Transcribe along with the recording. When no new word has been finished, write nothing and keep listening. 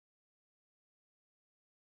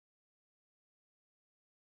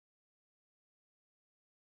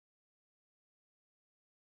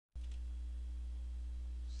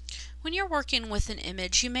When you're working with an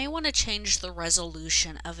image, you may want to change the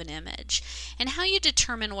resolution of an image. And how you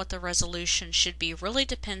determine what the resolution should be really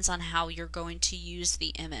depends on how you're going to use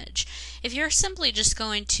the image. If you're simply just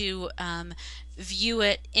going to view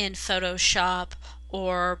it in Photoshop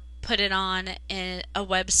or put it on a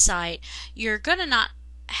website, you're going to not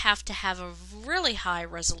have to have a really high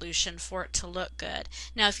resolution for it to look good.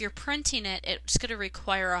 Now if you're printing it, it's going to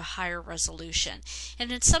require a higher resolution,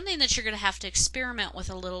 and it's something that you're going to have to experiment with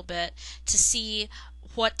a little bit to see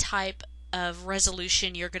what type of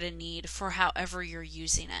resolution you're going to need for however you're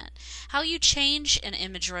using it. How you change an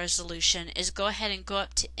image resolution is go ahead and go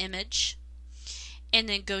up to Image and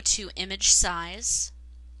then go to Image Size.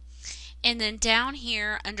 And then down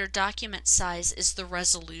here under document size is the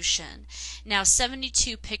resolution. Now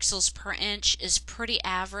 72 pixels per inch is pretty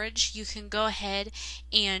average. You can go ahead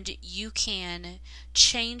and you can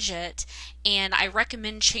change it, and I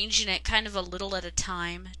recommend changing it kind of a little at a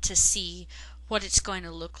time to see what it's going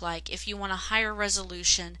to look like. If you want a higher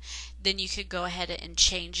resolution, then you could go ahead and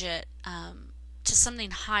change it to something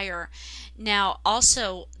higher. Now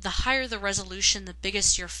also, the higher the resolution, the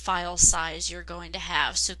biggest your file size you're going to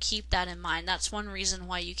have, so keep that in mind. That's one reason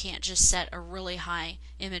why you can't just set a really high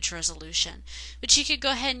image resolution. But you could go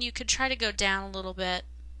ahead and you could try to go down a little bit,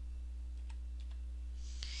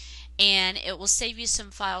 and it will save you some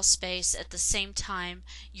file space. At the same time,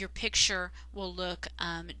 your picture will look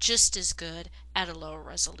just as good at a lower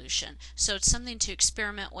resolution. So it's something to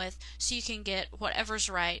experiment with so you can get whatever's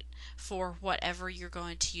right for whatever you're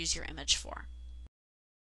going to use your image for.